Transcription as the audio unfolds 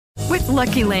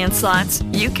Lucky Land Slots,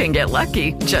 you can get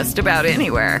lucky just about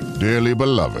anywhere. Dearly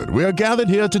beloved, we are gathered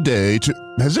here today to...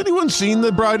 Has anyone seen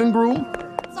the bride and groom?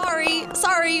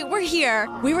 Sorry, we're here.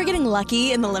 We were getting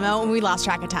lucky in the limo and we lost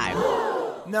track of time.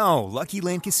 No, Lucky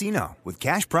Land Casino, with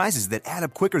cash prizes that add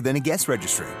up quicker than a guest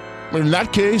registry. In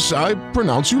that case, I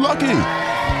pronounce you lucky.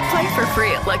 Play for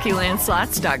free at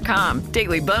LuckyLandSlots.com.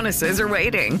 Daily bonuses are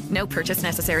waiting. No purchase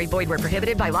necessary. Void where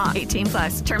prohibited by law.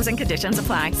 18+. Terms and conditions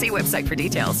apply. See website for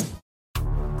details.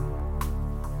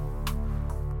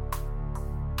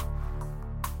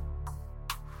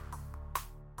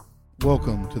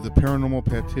 Welcome to the Paranormal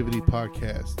Pativity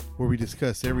Podcast, where we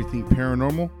discuss everything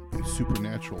paranormal and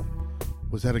supernatural.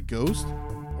 Was that a ghost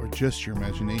or just your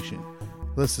imagination?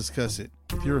 Let's discuss it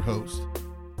with your host,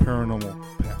 Paranormal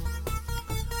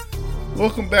Pat.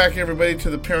 Welcome back, everybody, to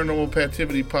the Paranormal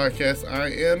Pativity Podcast. I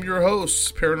am your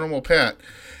host, Paranormal Pat.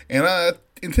 And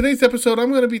in today's episode, I'm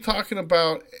going to be talking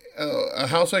about a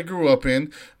house I grew up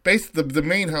in, basically the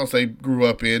main house I grew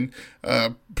up in,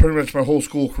 pretty much my whole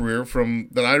school career, from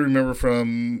that I remember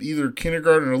from either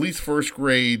kindergarten or at least first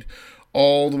grade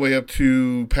all the way up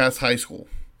to past high school.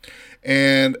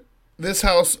 And this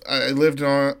house I lived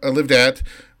at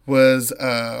was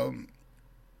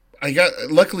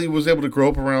luckily was able to grow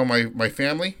up around my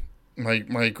family.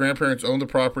 My grandparents owned the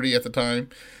property at the time,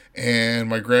 and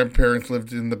my grandparents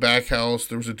lived in the back house.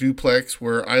 There was a duplex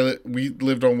where we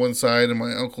lived on one side and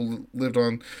my uncle lived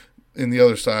in the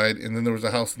other side, and then there was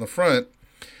a house in the front.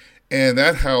 And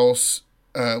that house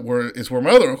is where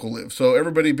my other uncle lived. So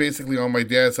everybody basically on my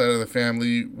dad's side of the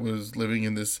family was living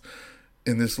in this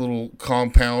little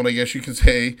compound, I guess you could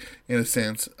say, in a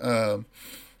sense.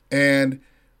 And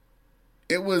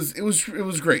it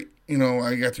was great. You know,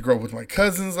 I got to grow up with my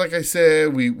cousins, like I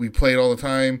said. We played all the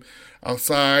time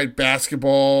outside,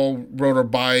 basketball, rode our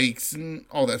bikes, and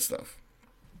all that stuff.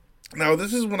 Now,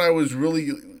 this is when I was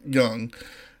really young.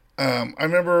 I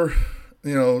remember,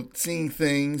 you know, seeing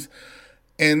things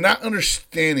and not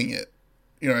understanding it,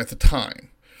 you know, at the time.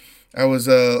 I was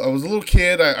a little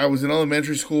kid. I was in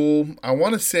elementary school. I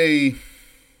want to say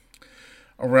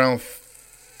around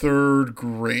third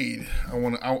grade. I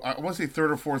want to say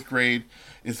third or fourth grade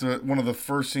is one of the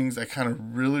first things I kind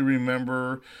of really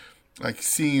remember, like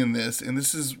seeing this. And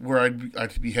this is where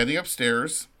I'd be heading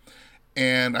upstairs,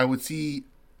 and I would see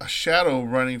a shadow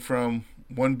running from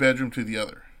one bedroom to the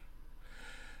other,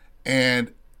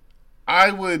 and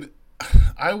I would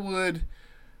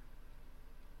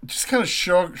just kind of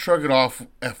shrug it off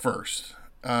at first.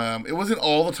 It wasn't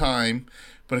all the time,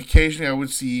 but occasionally I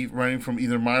would see running from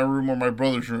either my room or my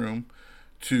brother's room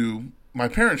to my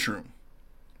parents' room.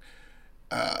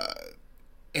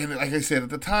 And like I said, at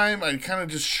the time, I kind of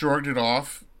just shrugged it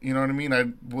off. You know what I mean?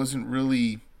 I wasn't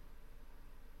really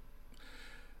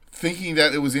thinking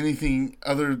that it was anything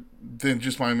other than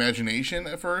just my imagination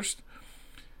at first.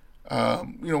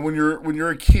 You know, when you're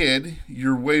a kid,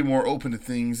 you're way more open to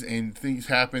things, and things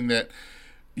happen that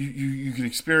you can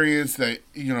experience that,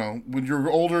 you know, when you're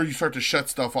older, you start to shut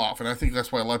stuff off. And I think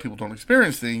that's why a lot of people don't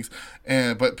experience things,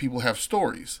 but people have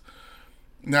stories.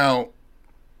 Now,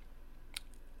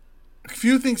 a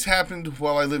few things happened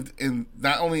while I lived in,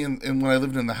 not only in when I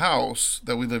lived in the house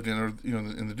that we lived in, or, you know,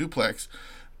 in the duplex,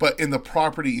 but in the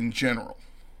property in general.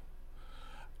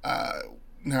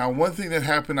 Now, one thing that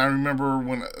happened, I remember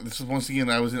when, this is once again,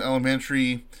 I was in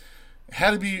elementary. It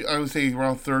had to be, I would say,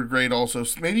 around third grade also,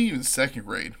 maybe even second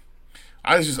grade.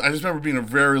 I just remember being a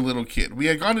very little kid. We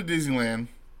had gone to Disneyland,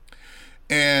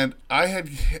 and I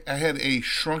had a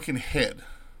shrunken head.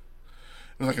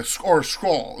 It was like a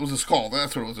skull. It was a skull.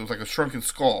 That's what it was. It was like a shrunken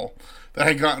skull that I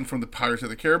had gotten from the Pirates of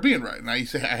the Caribbean ride. And I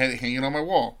had it hanging on my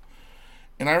wall.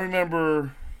 And I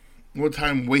remember one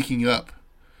time waking up,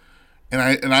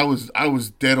 and I was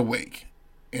dead awake,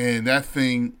 and that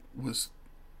thing was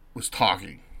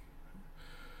talking.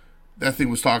 That thing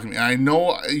was talking to me. And I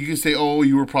know you can say, "Oh,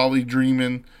 you were probably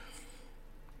dreaming,"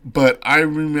 but I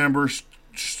remember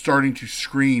starting to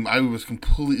scream. I was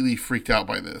completely freaked out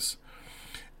by this,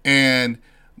 and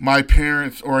my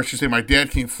parents, or I should say, my dad,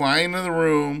 came flying into the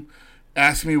room,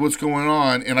 asking me what's going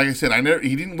on. And like I said,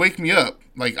 he didn't wake me up.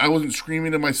 Like, I wasn't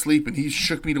screaming in my sleep, and he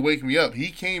shook me to wake me up. He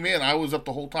came in. I was up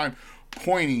the whole time,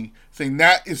 pointing, saying,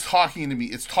 "That is talking to me.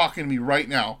 It's talking to me right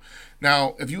now."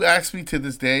 Now, if you ask me to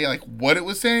this day, like, what it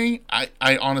was saying,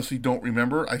 I honestly don't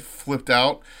remember. I flipped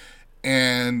out,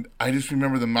 and I just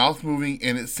remember the mouth moving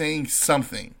and it saying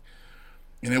something.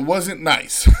 And it wasn't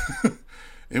nice.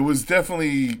 It was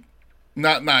definitely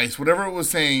not nice. Whatever it was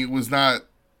saying, it was not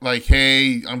like,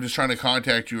 "Hey, I'm just trying to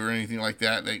contact you," or anything like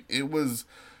that. Like, it was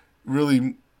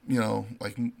really, you know,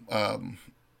 like an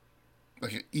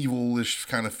evilish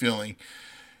kind of feeling.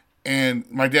 And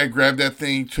my dad grabbed that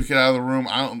thing, took it out of the room.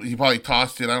 He probably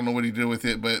tossed it. I don't know what he did with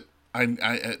it, but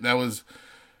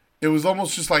it was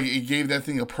almost just like it gave that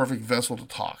thing a perfect vessel to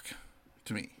talk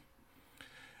to me.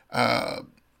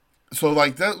 So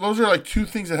like those are like two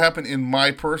things that happened in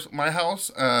my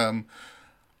house.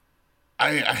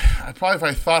 I probably, if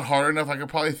I thought hard enough, I could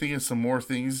probably think of some more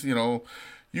things. You know,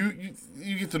 you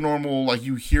get the normal, like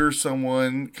you hear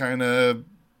someone kind of,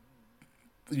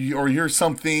 or you hear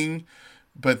something,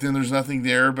 but then there's nothing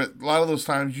there. But a lot of those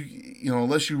times, you know,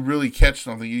 unless you really catch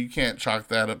something, you can't chalk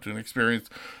that up to an experience,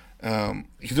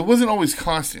 because it wasn't always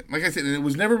constant. Like I said, it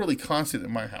was never really constant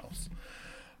in my house.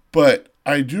 But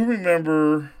I do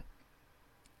remember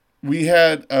we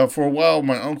had, for a while,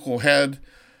 my uncle had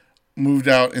moved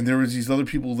out, and there was these other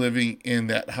people living in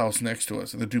that house next to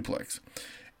us, in the duplex.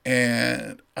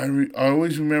 And I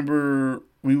always remember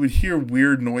we would hear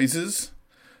weird noises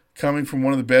coming from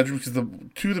one of the bedrooms, because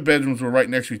two of the bedrooms were right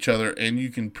next to each other, and you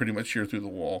can pretty much hear through the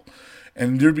wall.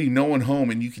 And there'd be no one home,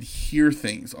 and you could hear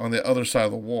things on the other side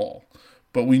of the wall.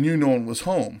 But we knew no one was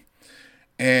home.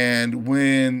 And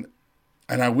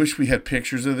I wish we had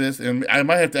pictures of this, and I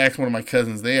might have to ask one of my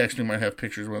cousins. They actually might have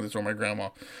pictures of this, or my grandma.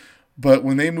 But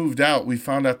when they moved out, we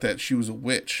found out that she was a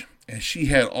witch, and she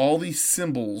had all these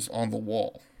symbols on the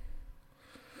wall.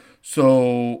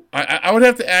 So I would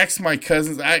have to ask my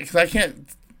cousins, because I can't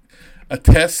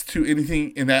attest to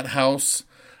anything in that house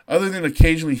other than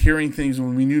occasionally hearing things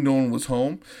when we knew no one was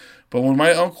home. But when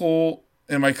my uncle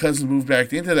and my cousins moved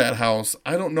back into that house,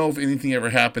 I don't know if anything ever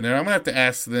happened, and I'm gonna have to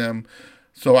ask them.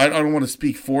 So I don't want to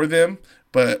speak for them,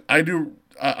 but I do.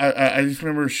 I just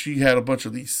remember she had a bunch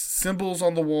of these symbols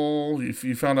on the wall. If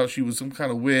you found out she was some kind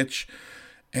of witch,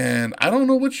 and I don't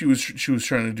know what she was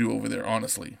trying to do over there,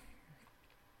 honestly.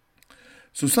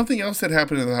 So something else had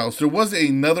happened in the house. There was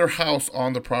another house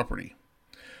on the property,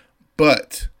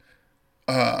 but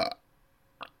I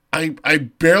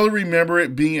barely remember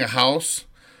it being a house.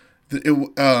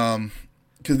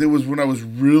 Because it was when I was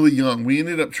really young. We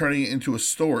ended up turning it into a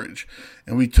storage,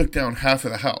 and we took down half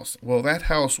of the house. Well, that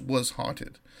house was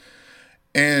haunted.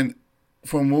 And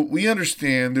from what we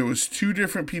understand, there was two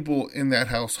different people in that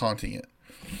house haunting it.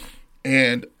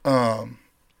 And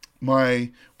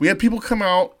we had people come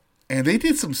out, and they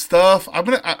did some stuff. I'm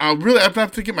gonna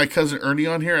have to get my cousin Ernie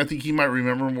on here. I think he might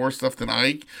remember more stuff than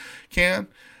I can.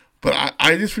 But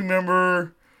I just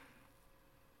remember.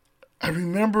 I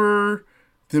remember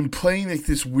them playing like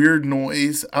this weird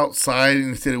noise outside,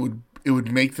 and said it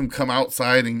would make them come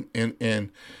outside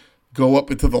and go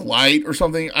up into the light or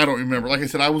something. I don't remember. Like I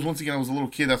said, I was a little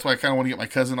kid. That's why I kind of want to get my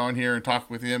cousin on here and talk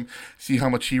with him, see how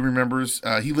much he remembers.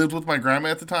 He lived with my grandma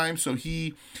at the time, so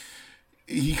he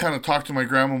kind of talked to my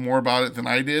grandma more about it than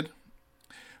I did.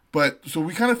 But so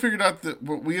we kind of figured out that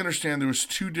what we understand, there was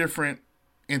two different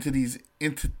entities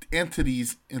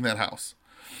in that house.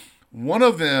 One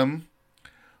of them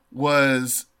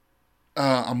was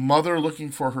a mother looking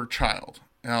for her child.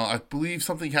 Now, I believe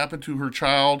something happened to her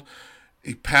child.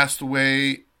 It passed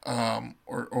away,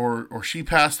 or she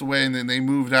passed away, and then they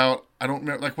moved out. I don't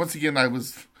remember. Like, once again, I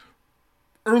was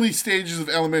early stages of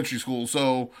elementary school,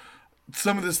 so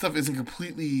some of this stuff isn't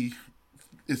completely.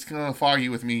 It's kind of foggy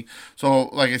with me. So,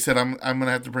 like I said, I'm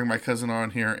gonna have to bring my cousin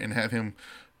on here and have him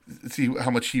see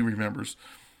how much he remembers.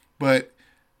 But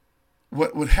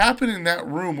what would happen in that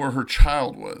room where her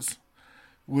child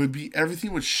would be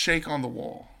everything would shake on the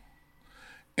wall.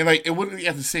 And like it wouldn't be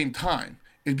at the same time.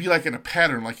 It'd be like in a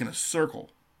pattern, like in a circle.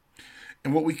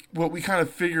 And what we kind of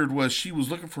figured was she was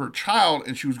looking for her child,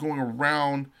 and she was going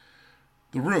around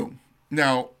the room.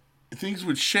 Now, things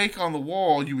would shake on the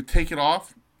wall, you would take it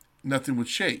off, nothing would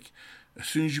shake. As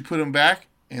soon as you put them back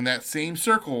in that same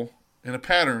circle in a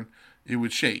pattern, it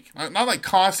would shake. Not like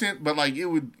constant, but like it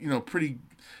would, pretty,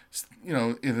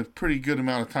 in a pretty good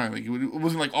amount of time. Like it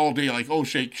wasn't like all day, like, oh,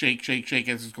 shake, shake, shake, shake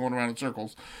as it's going around in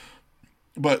circles.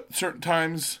 But certain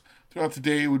times throughout the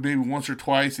day, it would maybe once or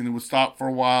twice, and it would stop for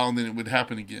a while, and then it would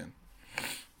happen again.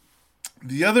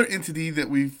 The other entity that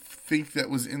we think that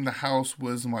was in the house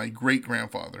was my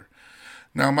great-grandfather.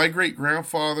 Now, my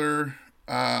great-grandfather,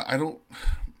 I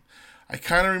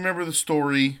kind of remember the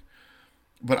story,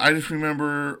 but I just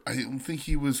remember I don't think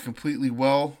he was completely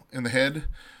well in the head,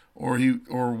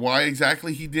 or why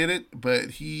exactly he did it,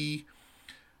 but he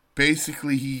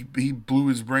basically he blew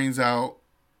his brains out.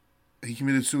 He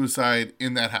committed suicide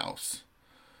in that house.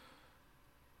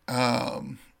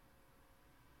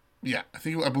 Yeah,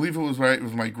 I believe it was right. It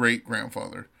was my great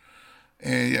grandfather,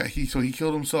 and yeah, he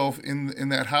killed himself in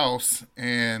that house,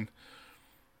 and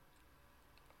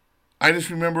I just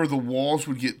remember the walls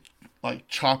would get like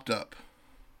chopped up,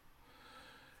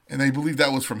 and they believed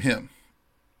that was from him.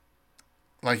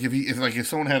 Like if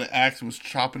someone had an axe and was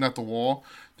chopping at the wall,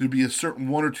 there'd be a certain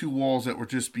one or two walls that would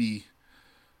just be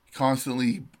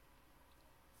constantly,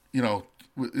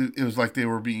 it was like they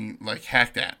were being like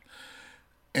hacked at.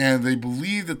 And they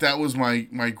believed that was my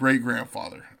great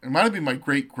grandfather. It might have been my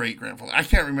great great grandfather. I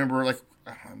can't remember. Like,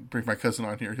 I'll bring my cousin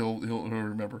on here. He'll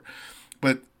remember.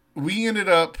 But we ended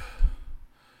up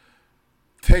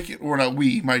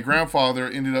my grandfather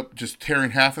ended up just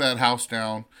tearing half of that house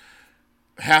down.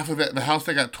 Half of that, the house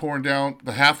that got torn down,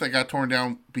 the half that got torn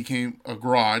down became a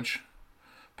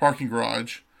parking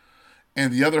garage,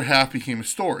 and the other half became a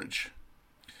storage.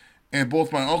 And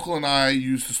both my uncle and I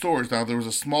used the storage. Now, there was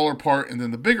a smaller part and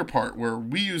then the bigger part, where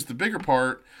we used the bigger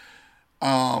part.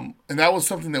 And that was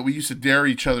something that we used to dare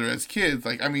each other as kids.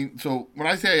 So when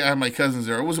I say I had my cousins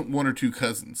there, it wasn't one or two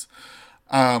cousins.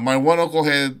 My one uncle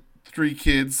had 3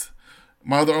 kids.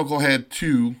 My other uncle had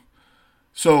 2.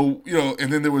 So,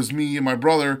 and then there was me and my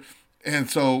brother. And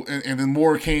so, and then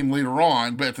more came later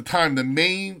on. But at the time, the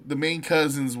main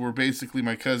cousins were basically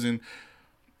my cousin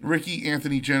Ricky,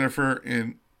 Anthony, Jennifer,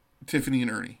 and Tiffany and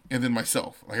Ernie, and then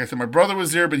myself. Like I said, my brother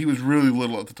was there, but he was really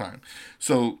little at the time.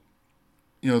 So,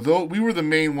 though we were the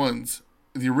main ones,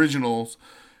 the originals,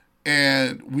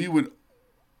 and we would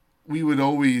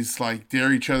always like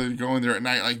dare each other to go in there at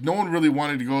night. Like, no one really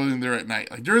wanted to go in there at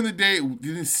night. Like, during the day, it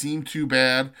didn't seem too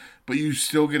bad, but you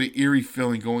still get an eerie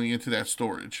feeling going into that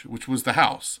storage, which was the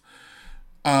house.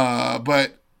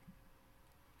 But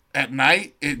at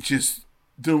night,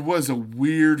 there was a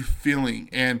weird feeling.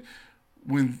 And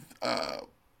when,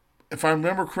 if I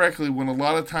remember correctly, when a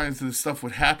lot of times this stuff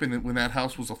would happen, when that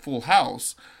house was a full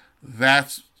house,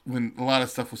 that's when a lot of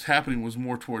stuff was happening, was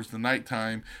more towards the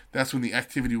nighttime. That's when the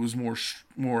activity was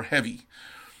more heavy.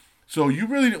 So you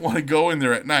really didn't want to go in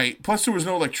there at night. Plus, there was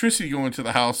no electricity going to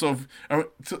the house. So,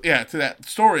 to that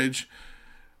storage.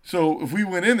 So if we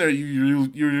went in there,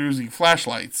 you're using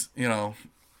flashlights,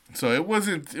 So it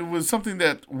was something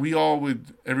that we all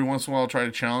would every once in a while try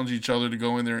to challenge each other to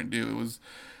go in there and do.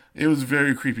 It was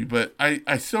very creepy. But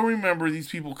I still remember these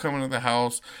people coming to the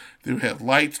house. They would have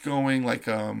lights going, like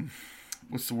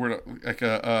what's the word? Like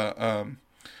trying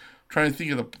to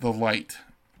think of the light.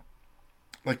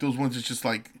 Like those ones that's just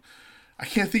like, I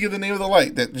can't think of the name of the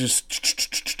light that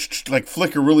just like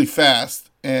flicker really fast.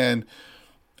 And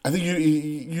I think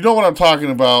you know what I'm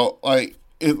talking about. Like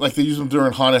they use them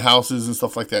during haunted houses and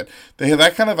stuff like that. They had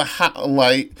that kind of a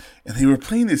light, and they were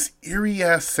playing this eerie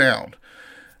ass sound.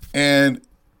 And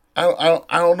I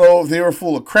don't know if they were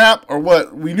full of crap or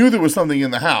what. We knew there was something in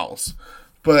the house,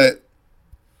 but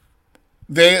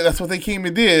that's what they came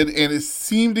and did, and it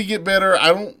seemed to get better.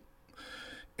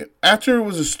 After it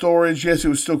was a storage, yes, it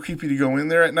was still creepy to go in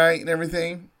there at night and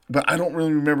everything, but I don't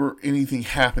really remember anything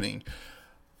happening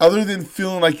other than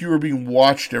feeling like you were being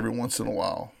watched every once in a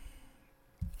while.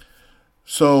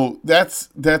 So that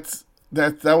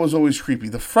was always creepy.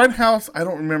 The front house, I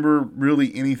don't remember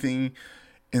really anything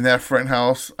in that front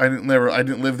house. I didn't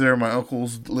live there. My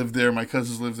uncles lived there. My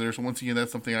cousins lived there. So once again,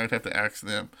 that's something I'd have to ask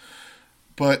them.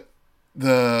 But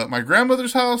my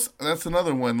grandmother's house, that's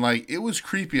another one. Like, it was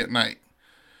creepy at night.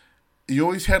 You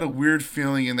always had a weird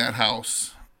feeling in that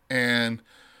house, and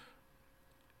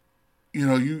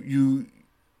it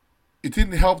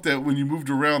didn't help that when you moved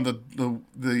around,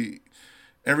 the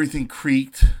everything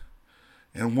creaked,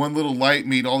 and one little light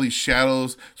made all these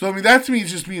shadows. So I mean, that to me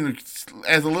is just being,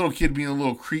 as a little kid, being a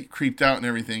little creeped out and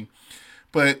everything.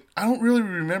 But I don't really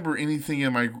remember anything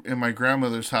in my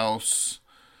grandmother's house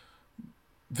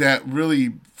that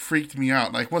really freaked me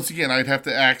out. Like, once again, I'd have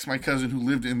to ask my cousin who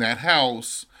lived in that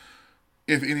house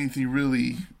if anything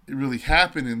really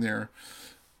happened in there.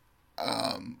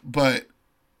 But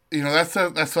that's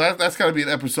got to be an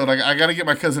episode. I got to get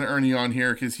my cousin Ernie on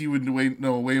here, because he would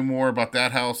know way more about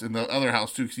that house and the other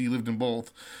house too, because he lived in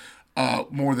both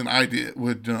more than I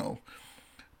would know.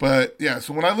 But yeah,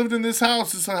 so when I lived in this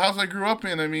house I grew up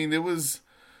in, I mean, it was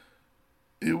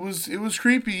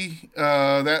creepy.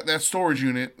 That storage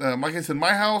unit. Like I said,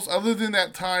 my house, other than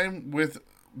that time with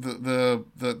the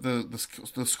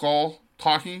skull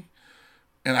talking,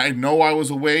 and I know I was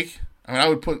awake. I mean,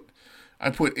 I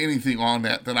put anything on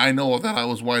that I know that I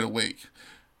was wide awake,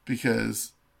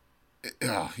 because,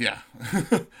 yeah,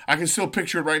 I can still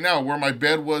picture it right now, where my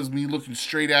bed was, me looking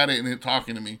straight at it and it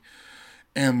talking to me,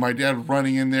 and my dad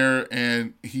running in there,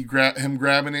 and him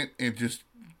grabbing it and just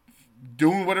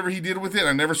doing whatever he did with it.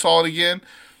 I never saw it again,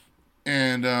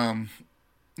 and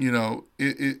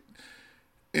it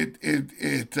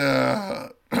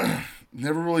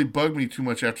never really bugged me too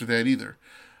much after that either.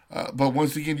 But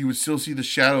once again, you would still see the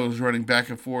shadows running back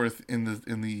and forth in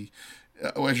the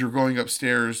as you're going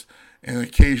upstairs, And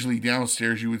occasionally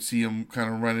downstairs, you would see them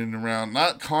kind of running around.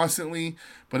 Not constantly,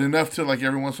 but enough to, like,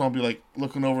 every once in a while be, like,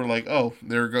 looking over, like, oh,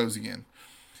 there it goes again.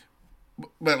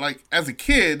 But, like, as a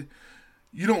kid,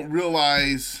 you don't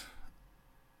realize,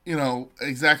 you know,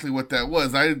 exactly what that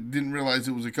was. I didn't realize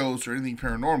it was a ghost or anything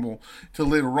paranormal till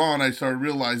later on. I started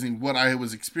realizing what I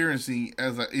was experiencing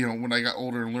as I, you know, when I got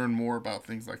older and learned more about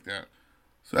things like that.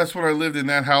 So that's when I lived in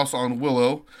that house on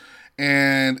Willow.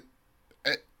 And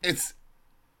it's,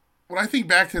 when I think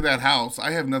back to that house,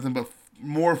 I have nothing but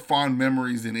more fond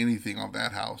memories than anything of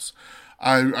that house.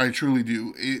 I truly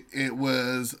do. It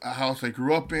was a house I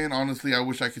grew up in. Honestly, I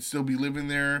wish I could still be living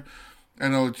there. I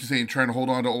know what you're saying, trying to hold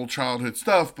on to old childhood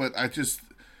stuff, but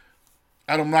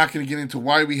I'm not going to get into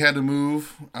why we had to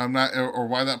move. I'm not, or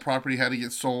why that property had to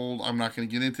get sold. I'm not going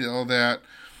to get into all that,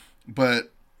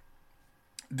 but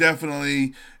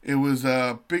definitely it was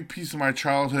a big piece of my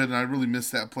childhood, and I really miss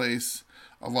that place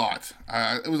a lot.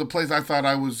 It was a place I thought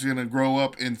I was going to grow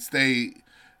up and stay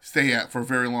at for a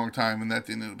very long time, and that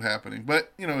didn't end up happening.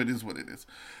 But, you know, it is what it is.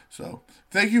 So,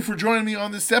 thank you for joining me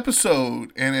on this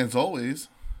episode, and as always,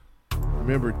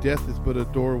 remember, death is but a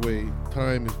doorway,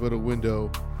 time is but a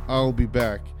window. I'll be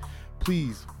back.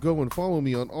 Please go and follow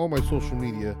me on all my social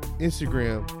media,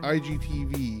 Instagram,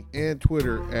 IGTV, and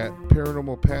Twitter at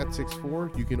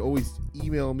ParanormalPat64. You can always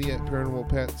email me at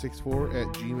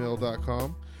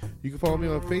ParanormalPat64@gmail.com. You can follow me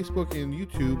on Facebook and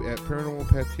YouTube at Paranormal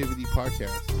Pativity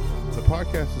Podcast. The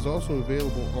podcast is also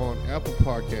available on Apple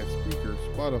Podcasts, Spreaker,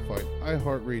 Spotify,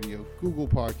 iHeartRadio, Google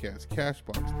Podcasts,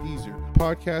 Cashbox, Deezer,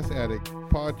 Podcast Addict,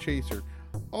 Podchaser,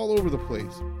 all over the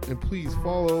place. And please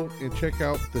follow and check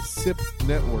out the SIP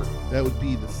Network. That would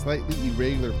be the Slightly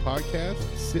Irregular Podcast,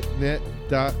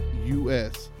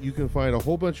 sipnet.us. You can find a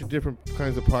whole bunch of different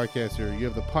kinds of podcasts here. You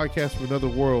have the Podcast from Another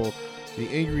World, the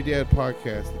Angry Dad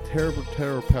Podcast, the Terrible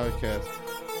Terror Podcast,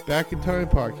 Back in Time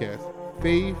Podcast,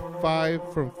 Fave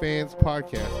 5 from Fans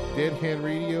Podcast, Dead Hand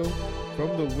Radio, From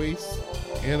the Waste,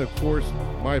 and of course,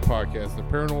 my podcast, the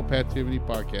Paranormal Pativity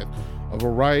Podcast. A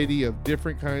variety of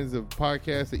different kinds of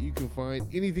podcasts that you can find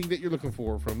anything that you're looking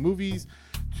for, from movies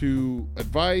to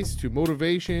advice to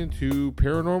motivation to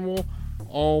paranormal,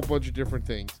 all bunch of different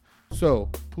things. So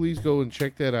please go and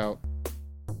check that out.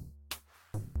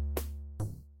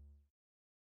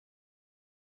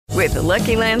 With the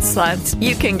Lucky Land Slots,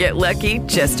 you can get lucky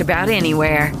just about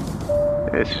anywhere.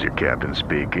 This is your captain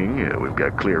speaking. We've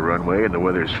got clear runway and the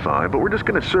weather's fine, but we're just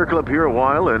going to circle up here a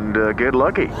while and get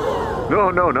lucky.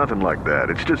 No, nothing like that.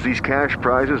 It's just these cash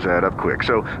prizes add up quick.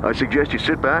 So I suggest you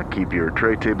sit back, keep your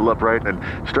tray table upright, and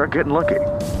start getting lucky.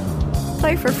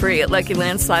 Play for free at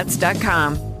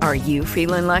LuckyLandSlots.com. Are you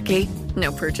feeling lucky?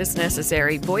 No purchase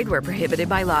necessary. Void where prohibited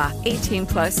by law.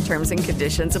 18+ terms and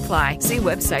conditions apply. See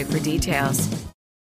website for details.